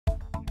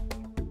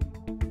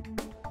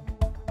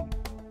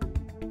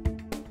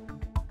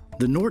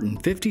The Norton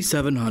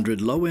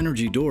 5700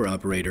 low-energy door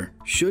operator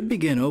should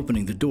begin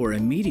opening the door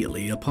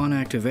immediately upon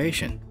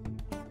activation.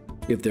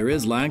 If there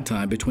is lag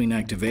time between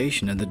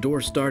activation and the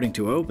door starting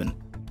to open,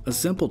 a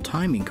simple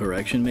timing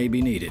correction may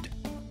be needed.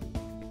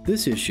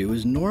 This issue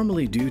is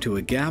normally due to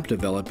a gap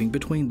developing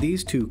between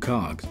these two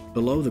cogs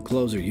below the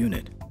closer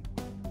unit.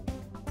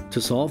 To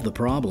solve the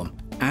problem,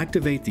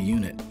 activate the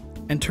unit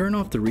and turn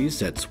off the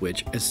reset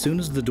switch as soon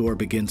as the door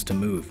begins to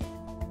move.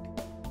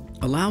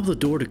 Allow the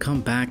door to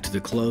come back to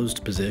the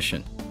closed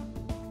position.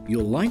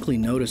 You'll likely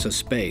notice a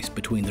space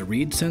between the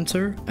read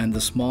sensor and the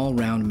small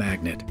round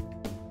magnet.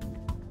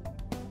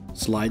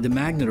 Slide the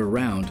magnet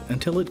around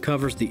until it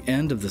covers the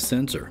end of the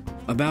sensor,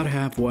 about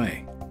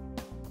halfway.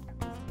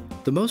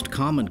 The most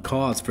common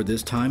cause for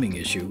this timing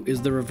issue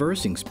is the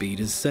reversing speed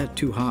is set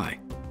too high.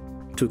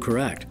 To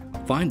correct,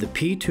 find the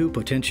P2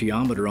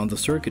 potentiometer on the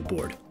circuit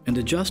board and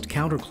adjust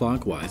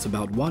counterclockwise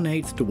about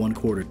 1/8 to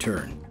 1/4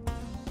 turn.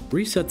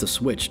 Reset the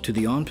switch to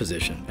the on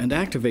position and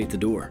activate the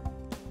door.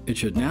 It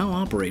should now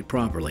operate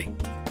properly.